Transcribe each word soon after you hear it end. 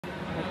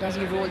Does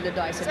he roll the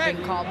dice and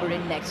bring Carver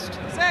in next?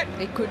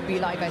 It could be,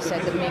 like I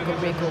said, the make or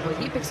break over.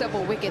 He picks up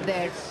a wicket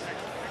there.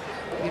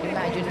 You'd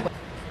imagine.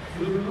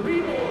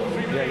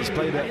 Yeah, he's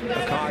played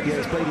a card here.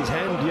 He's played his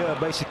hand here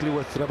basically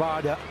with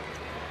Rabada,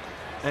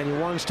 and he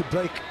wants to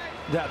break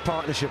that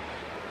partnership.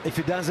 If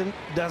he doesn't,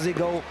 does he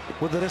go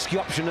with the risky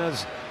option,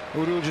 as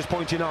Uru just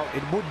pointing out?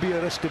 It would be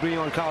a risk to bring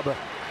on Carver.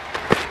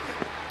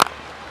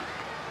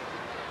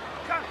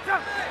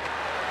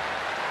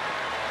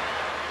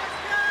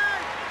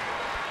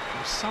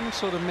 There's some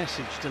sort of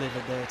message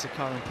delivered there to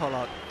Kyle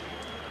Pollard.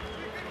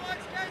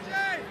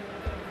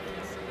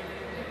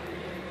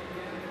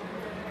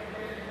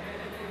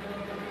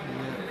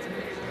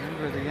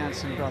 The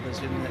Jansen brothers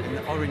in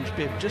the orange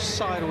bib just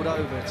sidled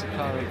over to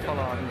Kyle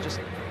Pollard and just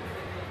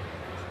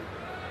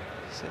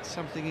said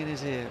something in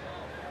his ear.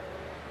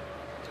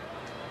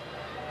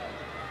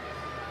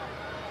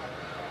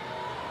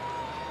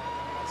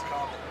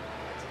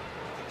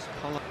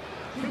 Pollard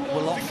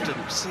will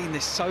often, seen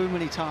this so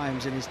many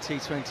times in his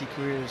T20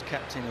 career as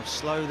captain, he'll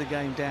slow the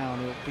game down,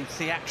 he'll be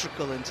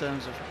theatrical in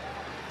terms of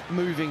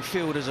moving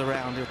fielders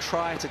around, he'll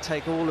try to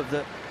take all of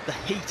the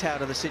heat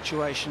out of the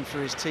situation for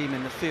his team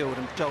in the field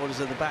and shoulders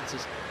of the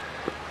batters.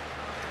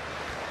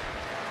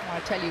 I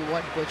tell you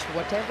what, Butch,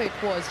 whatever it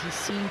was, he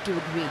seemed to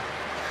agree.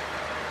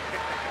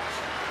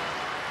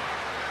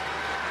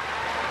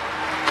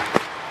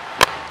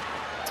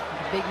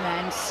 The big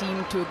man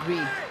seemed to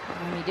agree.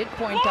 And he did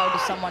point out to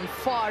someone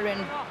far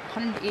and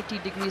 180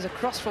 degrees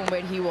across from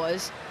where he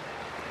was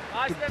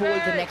to bowl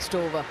the next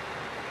over.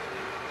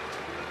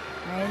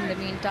 And in the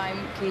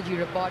meantime,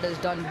 KG Rabada has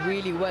done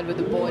really well with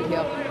the ball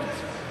here.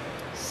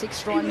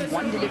 6 runs,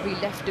 1 delivery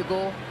left to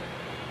go.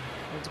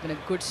 It's been a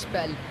good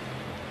spell.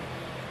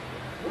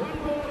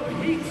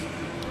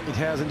 It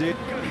has indeed.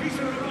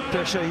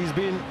 Pressure, he's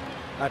been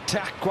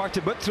attacked quite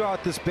a bit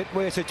throughout this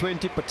Betway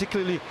SA20,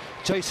 particularly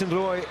Jason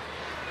Roy.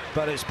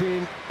 But it's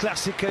been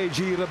classic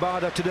KG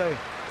Rabada today.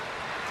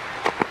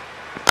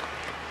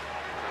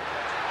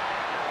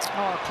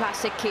 Oh,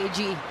 classic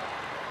KG.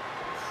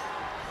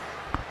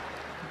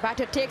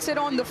 Batter takes it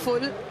on the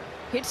full,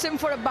 hits him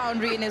for a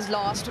boundary in his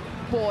last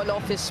ball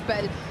off his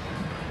spell.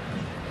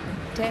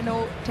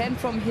 10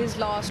 from his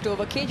last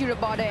over. KG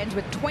Rabada ends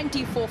with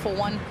 24 for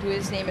 1 to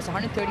his name. It's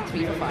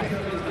 133 for 5.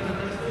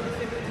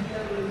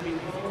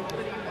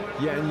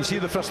 Yeah, and you see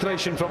the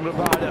frustration from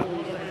Rabada.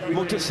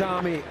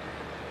 Muthusamy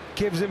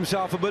gives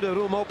himself a bit of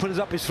room, opens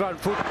up his front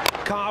foot,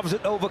 carves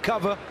it over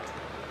cover.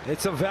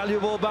 It's a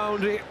valuable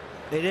boundary.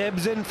 It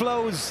ebbs and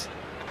flows.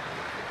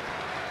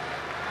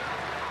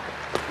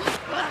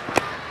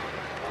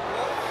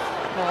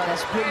 Oh,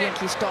 that's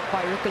brilliantly stopped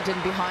by Rickleton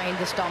behind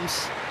the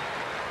stumps.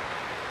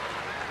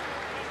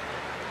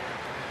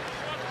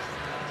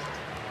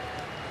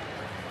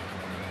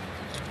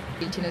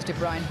 Theunis de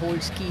Bruyn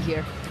holds key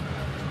here.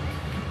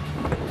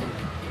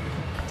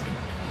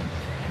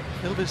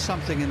 A little bit of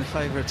something in the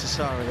favour of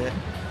Tessara there.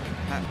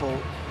 That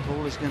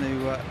ball is going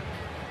to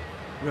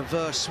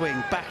reverse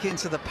swing back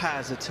into the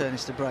pads of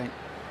Theunis de Bruyn.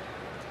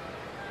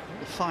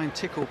 The fine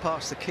tickle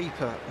past the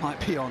keeper might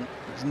be on.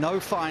 There's no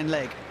fine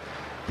leg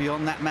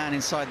beyond that man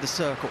inside the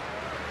circle.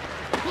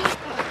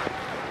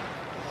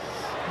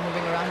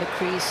 Moving around the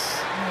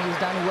crease. He's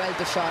done well,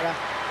 Tessara.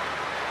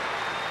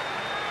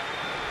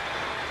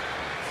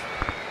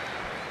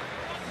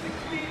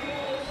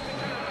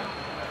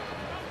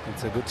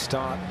 It's a good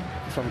start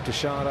from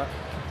Tessara.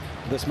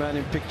 This man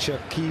in picture,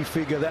 key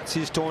figure, that's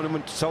his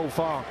tournament so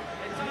far.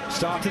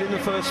 Started in the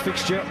first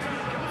fixture,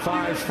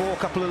 5-4,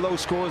 couple of low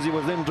scores. He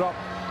was then dropped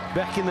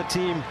back in the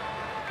team.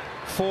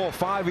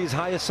 4-5 is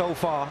highest so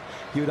far.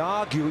 You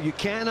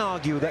can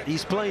argue that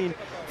he's playing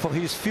for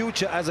his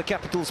future as a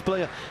Capitals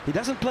player. He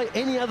doesn't play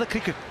any other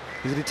cricket.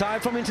 He's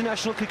retired from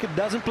international cricket,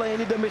 doesn't play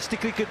any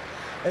domestic cricket.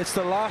 It's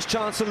the last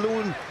chance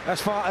saloon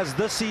as far as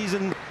this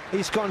season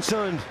is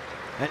concerned.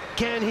 And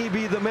can he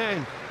be the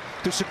man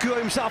to secure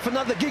himself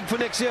another gig for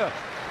next year?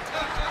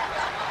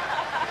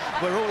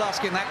 We're all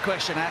asking that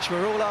question, Ash.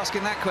 We're all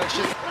asking that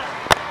question.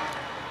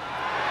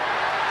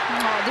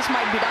 Oh, this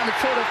might be down the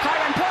throat of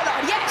Kyle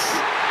Pollard. Yes!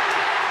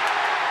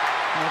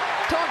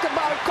 Talk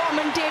about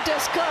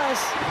commentator's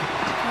curse.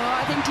 Oh,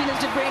 I think Theunis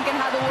de Bruyn can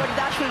have the word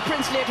Dashville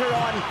Prince later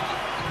on.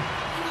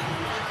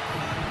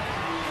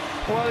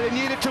 Well, he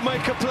needed to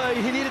make a play.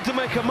 He needed to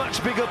make a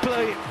much bigger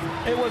play.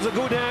 It was a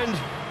good hand.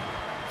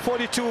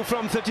 42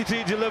 from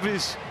 33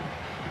 deliveries.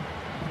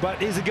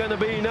 But is it going to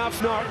be enough?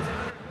 Not.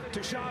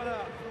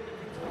 Tessara,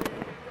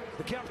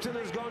 the captain,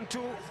 has gone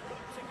to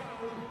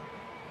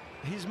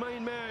his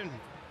main man.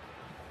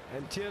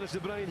 And Theunis de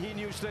Bruyn, he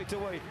knew straight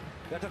away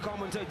that the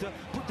commentator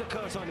put the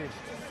curse on him.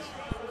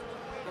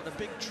 Got a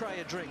big tray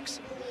of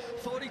drinks.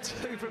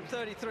 42 from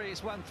 33,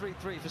 it's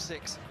 133 for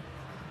 6.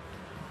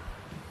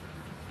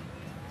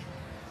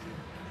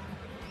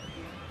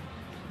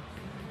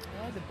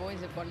 The boys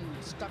have gotten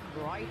stuck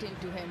right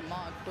into him,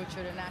 Mark Butcher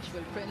and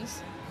Dashville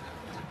Prince.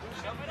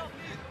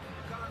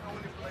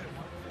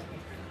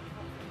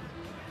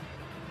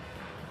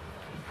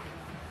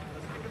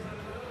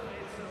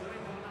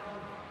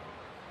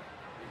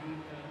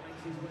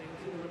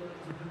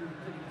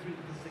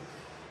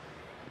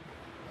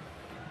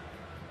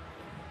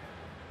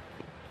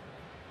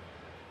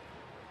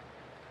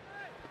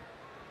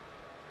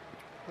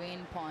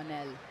 Wayne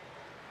Parnell,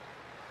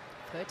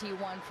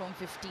 31 from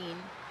 15.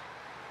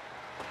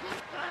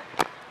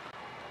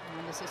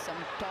 And this is some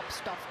top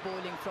stuff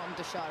bowling from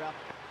Tushara.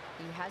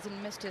 He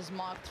hasn't missed his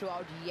mark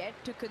throughout yet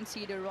to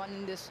concede a run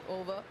in this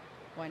over.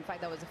 Well, in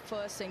fact, that was the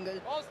first single. He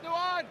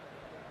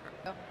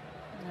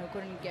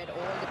couldn't get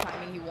all the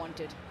timing he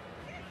wanted.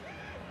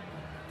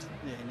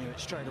 Yeah, he knew it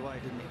straight away,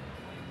 didn't he?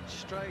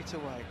 Straight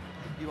away.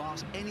 You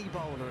ask any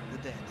bowler at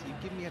the death, you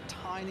give me a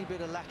tiny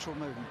bit of lateral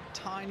movement,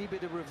 tiny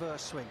bit of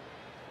reverse swing,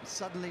 and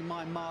suddenly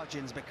my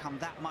margins become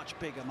that much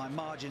bigger, my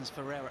margins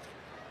for error.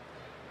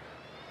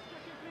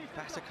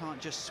 Batter can't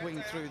just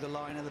swing through the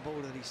line of the ball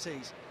that he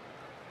sees.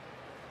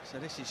 So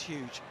this is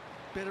huge.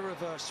 Bit of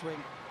reverse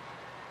swing,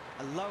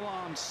 a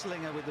low-armed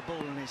slinger with the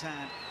ball in his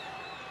hand.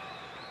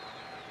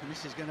 And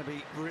this is going to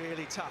be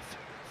really tough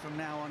from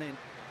now on in.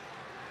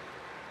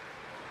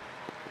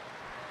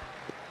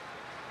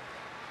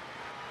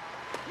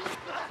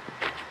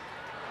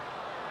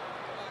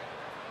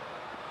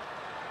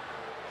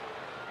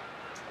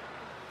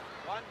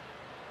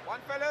 One,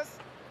 fellas.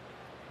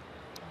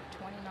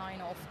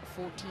 29 off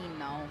 14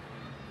 now.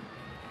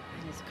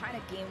 And it's the kind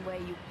of game where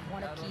you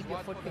want to keep your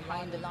foot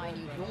behind the line.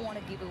 You don't want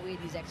to give away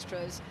these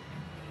extras.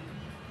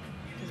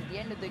 Because at the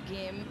end of the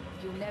game,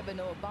 you never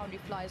know. A boundary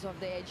flies off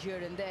the edge here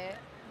and there.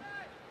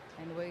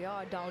 And we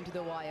are down to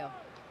the wire.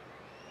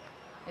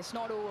 It's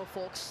not over,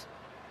 folks.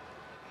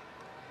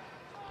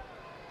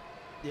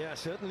 Yeah,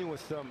 certainly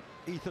with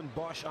Ethan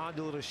Bosch,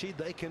 Adil Rashid,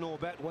 they can all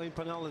bat. Wayne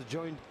Parnell has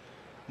joined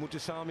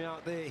Muthusamy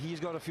out there. He's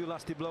got a few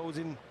lusty blows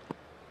in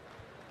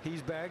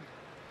his bag.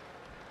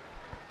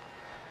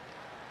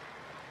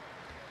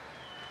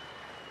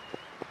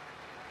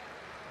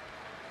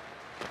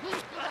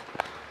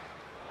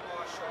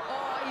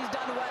 Oh, he's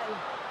done well.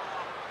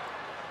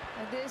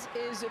 And this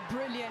is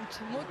brilliant.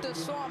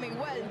 Muthusamy,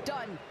 well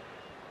done.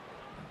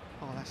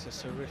 Oh, that's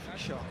a terrific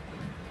shot.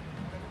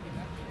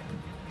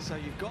 So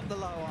you've got the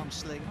low arm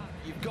sling,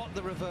 you've got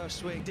the reverse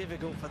swing,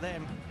 difficult for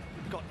them.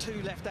 You've got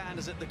two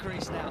left-handers at the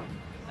crease now,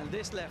 and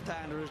this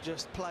left-hander has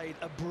just played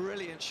a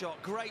brilliant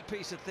shot. Great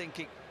piece of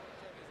thinking.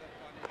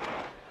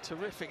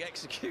 Terrific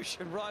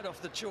execution right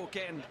off the chalk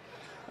end.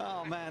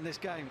 Oh man, this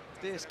game,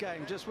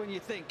 just when you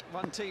think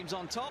one team's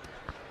on top,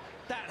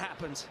 that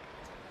happens.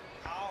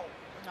 Oh.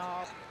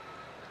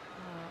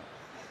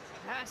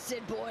 That's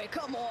it, boy,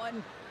 come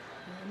on.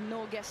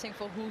 No guessing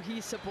for who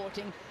he's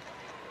supporting.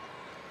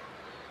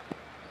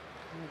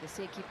 They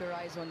say keep your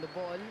eyes on the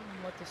ball.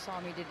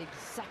 Muthusamy did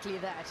exactly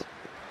that.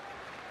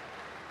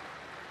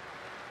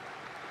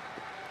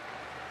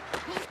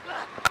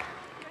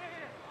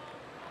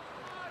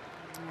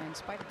 In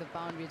spite of the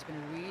boundary, it's been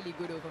a really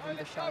good over from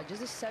the shot.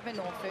 Just a 7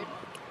 off it.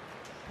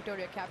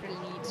 Pretoria Capital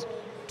needs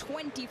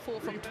 24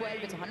 from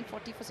 12. It's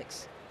 140 for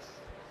 6.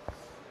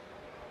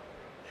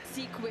 This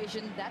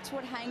equation, that's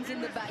what hangs in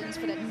the balance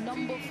for that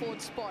number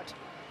 4th spot.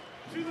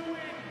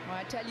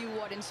 I tell you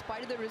what, in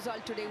spite of the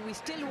result today, we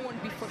still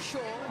won't be for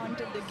sure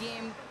until the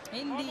game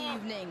in the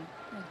evening.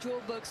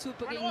 Joburg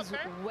Super Kings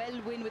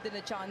well win within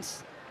a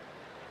chance.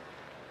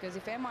 Because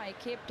if MI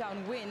Cape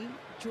Town win,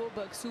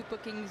 Joburg Super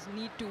Kings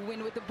need to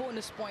win with a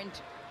bonus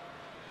point.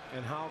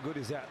 And how good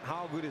is that?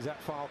 How good is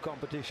that for our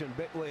competition?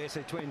 Betway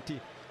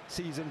SA20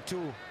 Season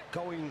 2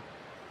 going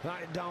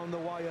right down the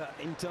wire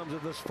in terms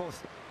of this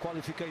 4th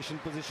qualification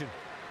position.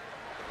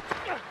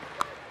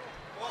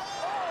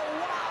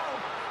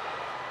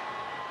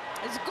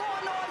 It's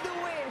gone all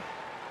the way.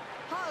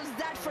 How's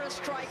that for a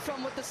strike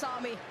from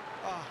Muthusamy?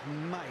 Oh,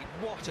 mate,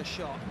 what a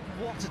shot.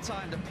 What a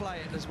time to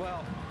play it as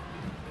well.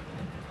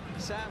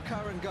 Sam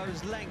Curran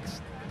goes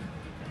length.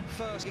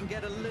 First can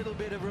get a little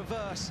bit of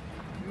reverse.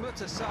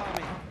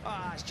 Muthusamy,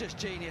 it's just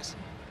genius.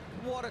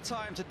 What a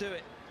time to do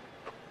it.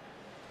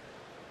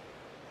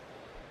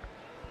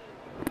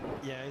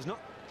 Yeah, he's not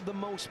the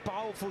most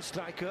powerful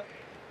striker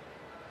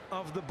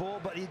of the ball,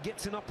 but he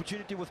gets an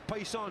opportunity with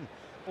pace on.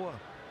 Oh,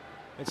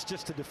 it's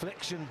just a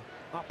deflection,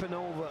 up and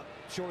over,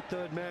 short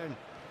third man.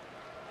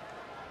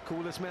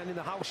 Coolest man in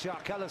the house,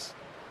 Shark Ellis.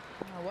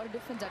 Oh, what a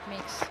difference that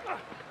makes.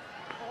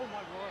 Oh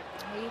my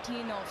God.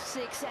 18 of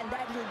 6, and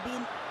that will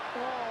be...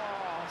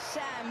 Oh,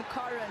 Sam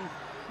Curran,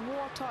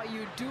 what are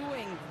you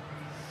doing?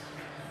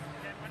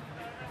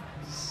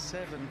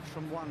 7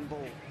 from 1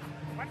 ball.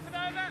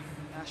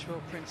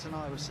 Ashwell Prince and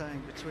I were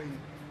saying between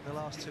the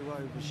last 2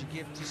 overs, you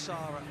give to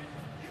Sarah,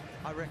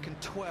 I reckon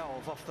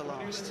 12 off the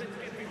last.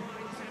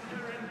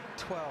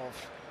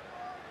 12.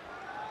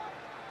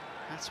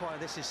 That's why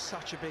this is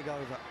such a big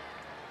over.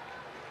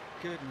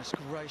 Goodness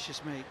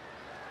gracious me.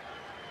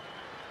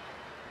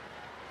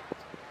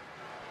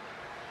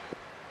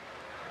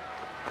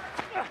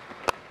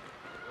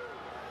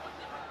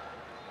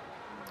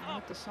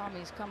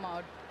 Muthusamy's come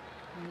out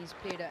and he's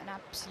played an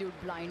absolute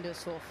blinder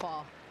so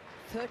far.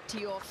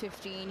 30 off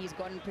 15. He's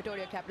gotten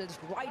Pretoria Capitals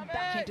right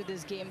back into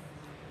this game.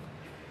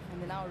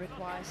 And they now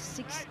require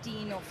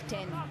 16 of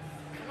 10.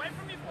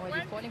 Well,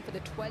 you're falling for the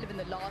 12 in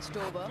the last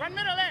over. 1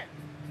 minute left.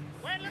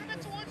 Wait a little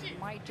bit towards you.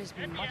 Might just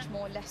be much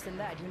more less than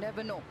that. You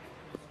never know.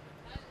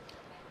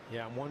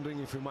 Yeah, I'm wondering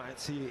if we might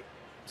see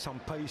some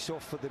pace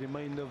off for the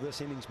remainder of this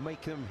innings,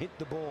 make them hit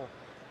the ball.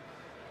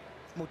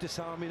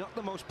 Muthusamy, not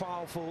the most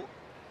powerful.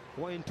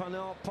 Wayne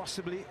Parnell,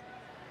 possibly,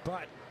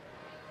 but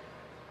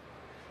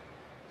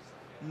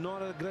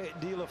not a great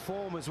deal of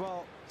form as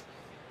well.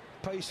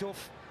 Pace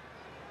off,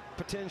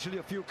 potentially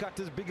a few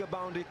cutters, bigger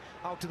boundary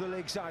out to the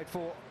leg side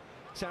for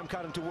Sam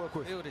Curran to work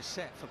with. Field is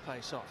set for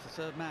pace off. The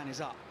third man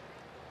is up.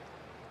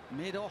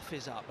 Mid off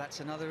is up. That's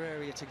another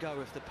area to go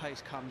if the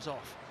pace comes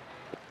off.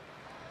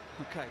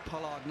 Okay,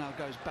 Pollard now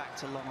goes back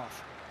to long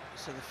off.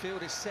 So the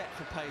field is set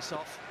for pace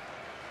off.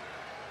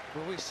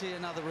 Will we see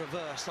another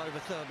reverse over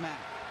third man?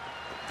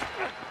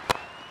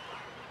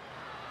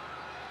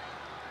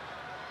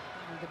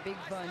 And the big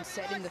burn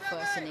said in the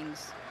first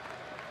innings.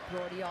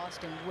 Brody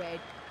asked him where.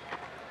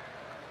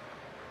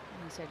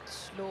 He said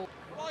slow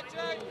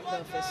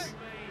surface.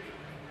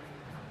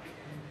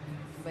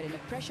 But in a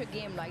pressure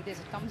game like this,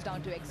 it comes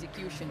down to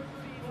execution.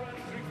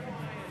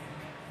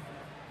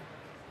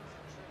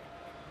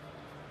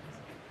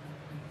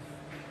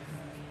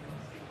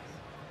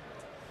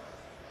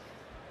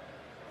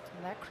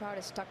 And that crowd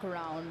is stuck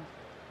around.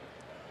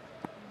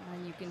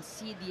 And you can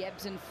see the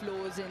ebbs and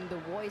flows in the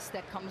voice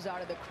that comes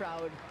out of the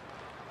crowd.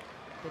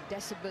 The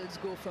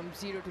decibels go from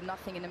 0 to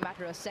nothing in a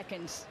matter of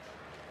seconds.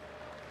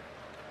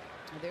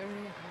 They're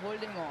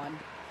holding on.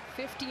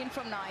 15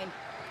 from 9.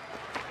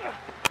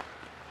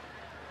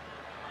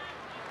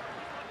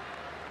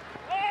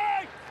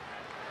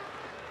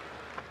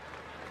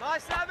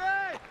 Nice,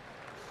 Sammy!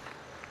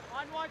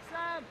 One,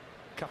 Sam!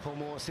 Couple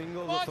more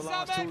singles with the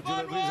last two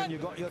deliveries, and you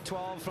got your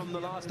 12 from the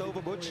last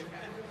over, Butch.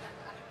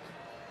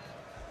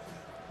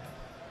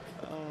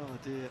 Oh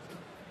dear,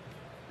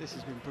 this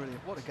has been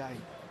brilliant. What a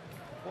game.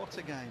 What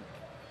a game.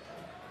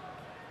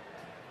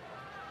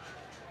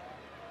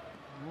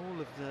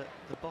 All of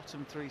the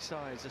bottom three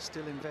sides are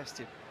still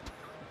invested.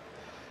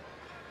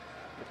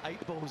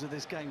 8 balls of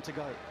this game to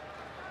go.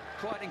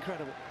 Quite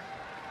incredible.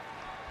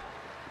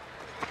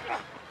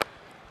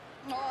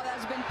 Oh,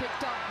 that's been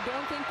picked up.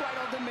 Don't think quite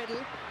off the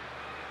middle.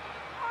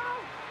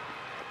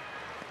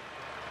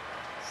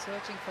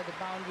 Searching for the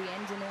boundary,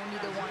 ends in only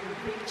the one.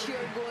 Big cheer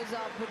goes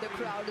up with the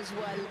crowd as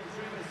well.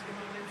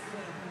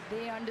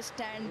 They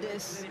understand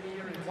this.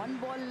 1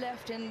 ball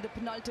left in the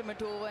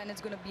penultimate over, and it's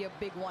going to be a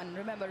big one.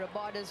 Remember,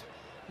 Rabada's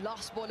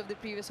last ball of the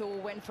previous over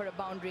went for a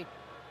boundary.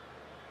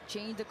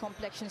 Changed the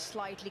complexion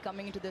slightly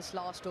coming into this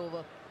last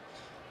over.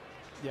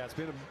 Yeah, it's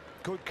been a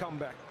good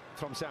comeback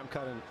from Sam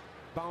Curran.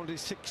 Boundary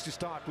 6 to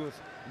start with,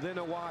 then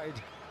a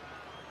wide,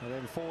 and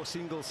then 4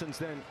 singles since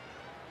then.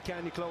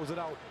 Can he close it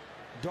out?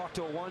 Dot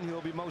or one he'll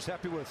be most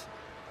happy with.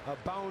 A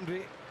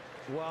boundary,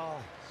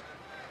 well,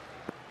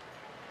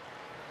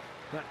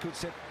 that could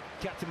set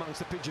cat amongst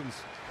the pigeons.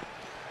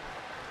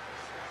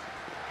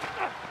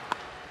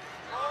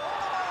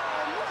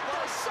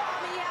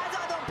 Muthusamy has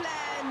other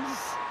plans.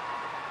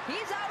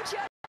 He's out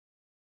here.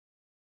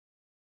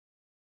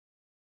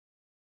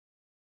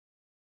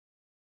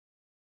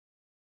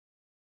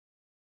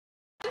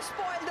 To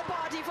spoil the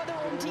party for the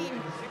home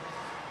team.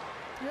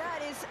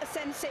 That is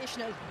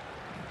sensational.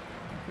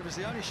 It was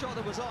the only shot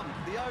that was on.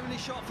 The only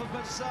shot for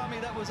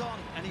Muthusamy that was on.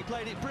 And he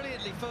played it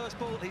brilliantly first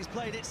ball. He's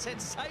played it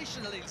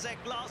sensationally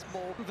last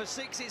ball. For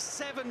 6, it's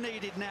 7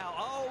 needed now.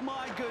 Oh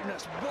my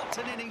goodness, what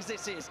an innings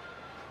this is.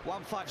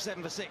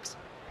 157 for 6.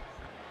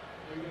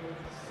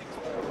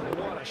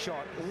 What a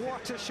shot.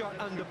 What a shot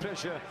under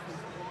pressure.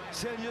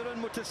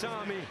 Senuran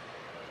Muthusamy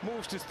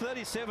moves to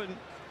 37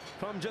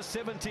 from just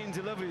 17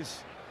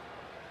 deliveries.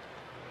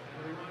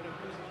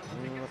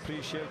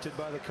 Appreciated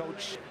by the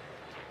coach.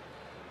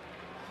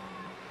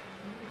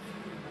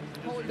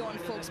 Hold on,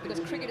 folks, because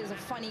cricket is a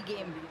funny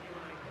game.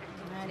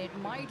 And it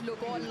might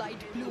look all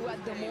light blue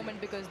at the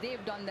moment because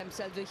they've done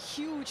themselves a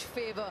huge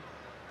favor.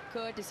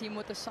 Courtesy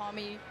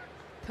Muthusamy.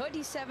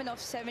 37 of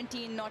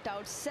 17 not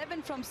out.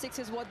 7 from 6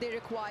 is what they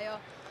require.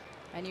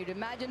 And you'd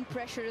imagine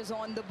pressure is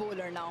on the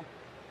bowler now.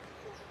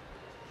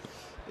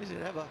 Is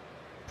it ever?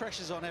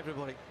 Pressure's on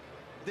everybody.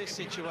 This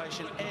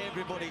situation,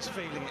 everybody's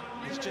feeling it.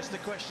 It's just a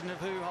question of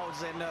who holds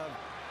their nerve.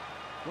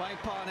 Wayne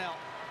Parnell.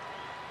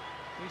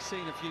 We've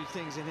seen a few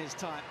things in his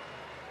time.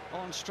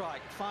 On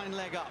strike, fine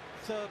leg up,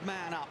 third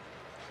man up.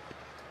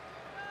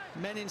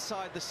 Men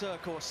inside the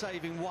circle are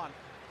saving 1.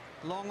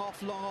 Long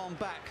off, long on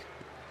back.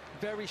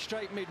 Very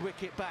straight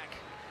mid-wicket back.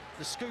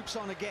 The scoop's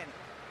on again.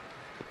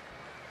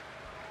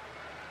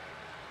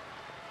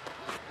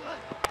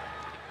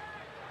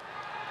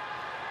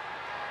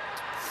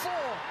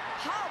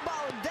 How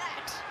about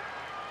that?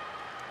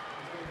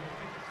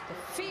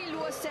 The field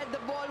was set, the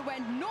ball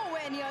went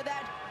nowhere near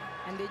that,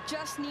 and they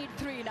just need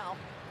 3 now.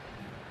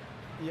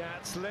 Yeah,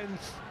 it's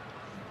length,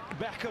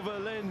 back of a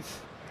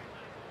length,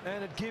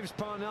 and it gives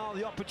Parnell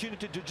the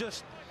opportunity to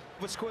just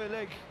with square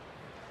leg.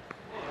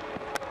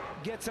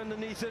 Gets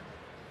underneath it,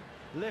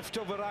 left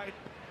over right,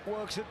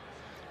 works it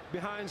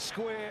behind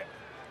square,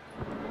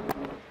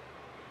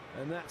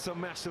 and that's a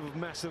massive,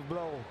 massive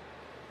blow.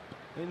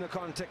 in the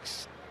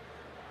context.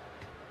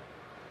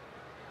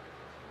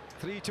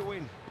 3 to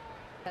win.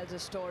 Tells a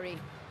story.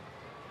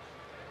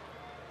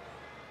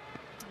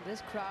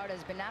 This crowd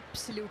has been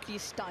absolutely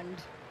stunned.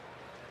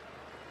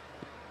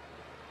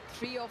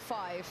 3 or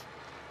 5.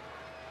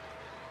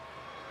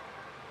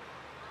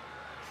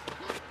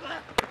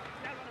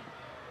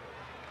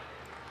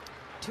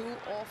 Two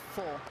or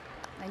 4.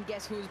 And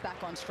guess who's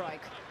back on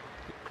strike?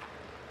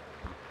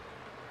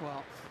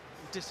 Well,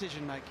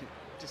 decision making.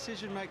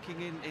 Decision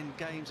making in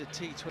games of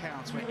T20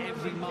 counts where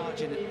every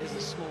margin is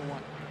a small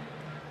one.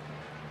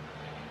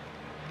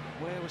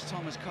 Where was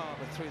Thomas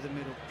Carver through the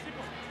middle?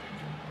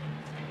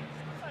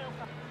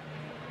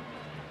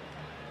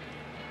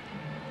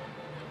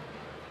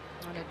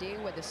 On a day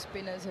where the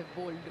spinners have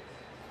bowled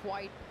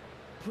quite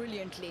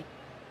brilliantly.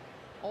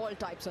 All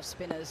types of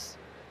spinners.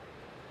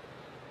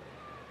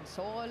 It's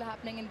all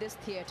happening in this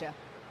theatre.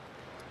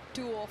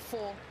 2 or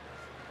 4.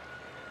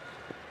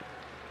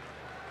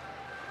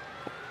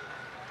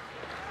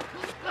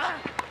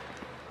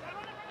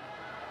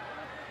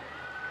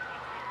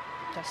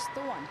 Just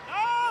the one.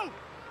 Oh!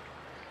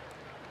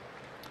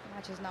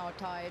 Match is now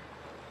tied.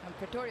 And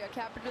Pretoria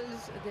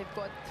Capitals, they've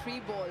got 3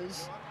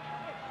 balls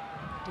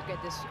to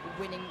get this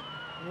winning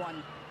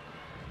run.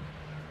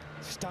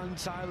 Stunned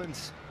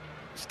silence.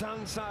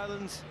 Stunned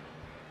silence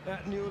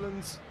at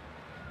Newlands.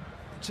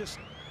 Just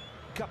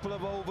a couple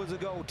of overs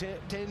ago,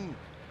 10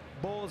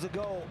 balls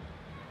ago.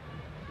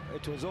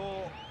 It was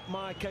all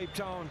my Cape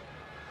Town.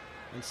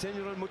 And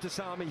Senuran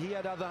Muthusamy, he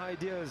had other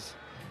ideas.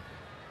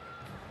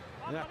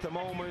 And at the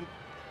moment,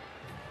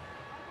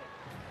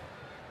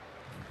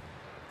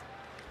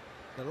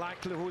 the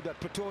likelihood that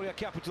Pretoria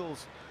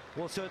Capitals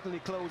will certainly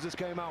close this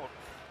game out.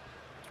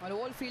 Well,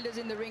 all fielders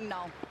in the ring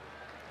now.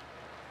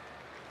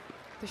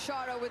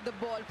 Tushara with the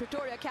ball.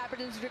 Pretoria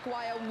Capitals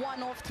require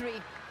 1 of 3.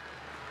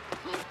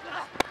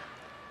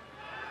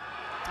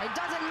 It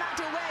doesn't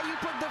matter where you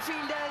put the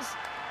fielders,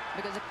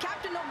 because the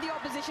captain of the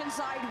opposition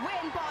side,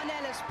 Wayne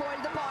Parnell, has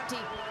spoiled the party.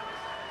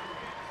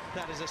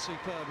 That is a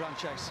superb run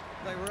chase.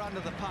 They were under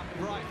the pump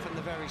right from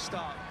the very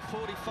start.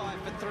 45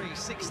 for 3,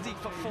 60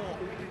 for 4.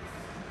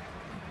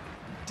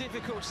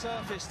 Difficult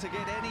surface to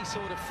get any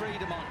sort of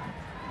freedom on.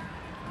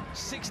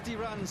 60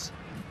 runs,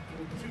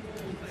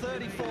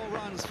 34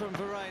 runs from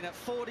Verreynne,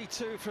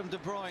 42 from De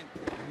Bruyn.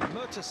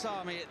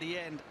 Muthusamy at the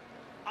end.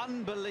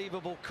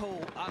 Unbelievable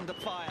call under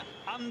fire,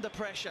 under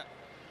pressure.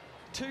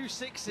 2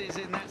 sixes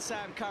in that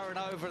Sam Curran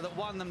over that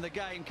won them the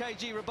game.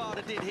 Kagiso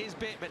Rabada did his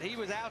bit, but he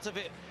was out of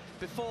it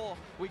before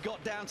we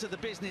got down to the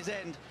business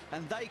end,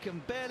 and they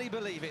can barely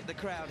believe it, the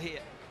crowd here.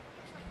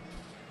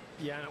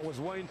 Yeah, and it was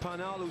Wayne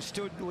Parnell who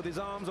stood with his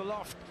arms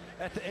aloft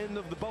at the end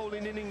of the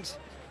bowling innings.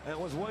 And it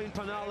was Wayne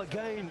Parnell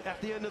again at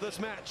the end of this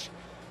match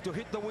to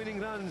hit the winning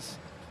runs.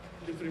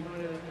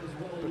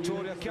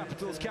 Pretoria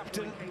Capitals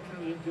captain,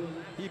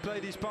 he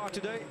played his part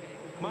today.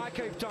 My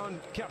Cape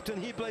Town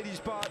captain, he played his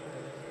part.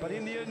 But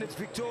in the end, it's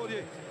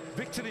victory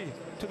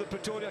to the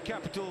Pretoria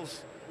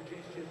Capitals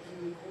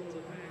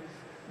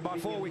by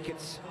 4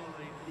 wickets.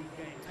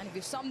 And if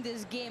you sum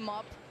this game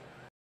up,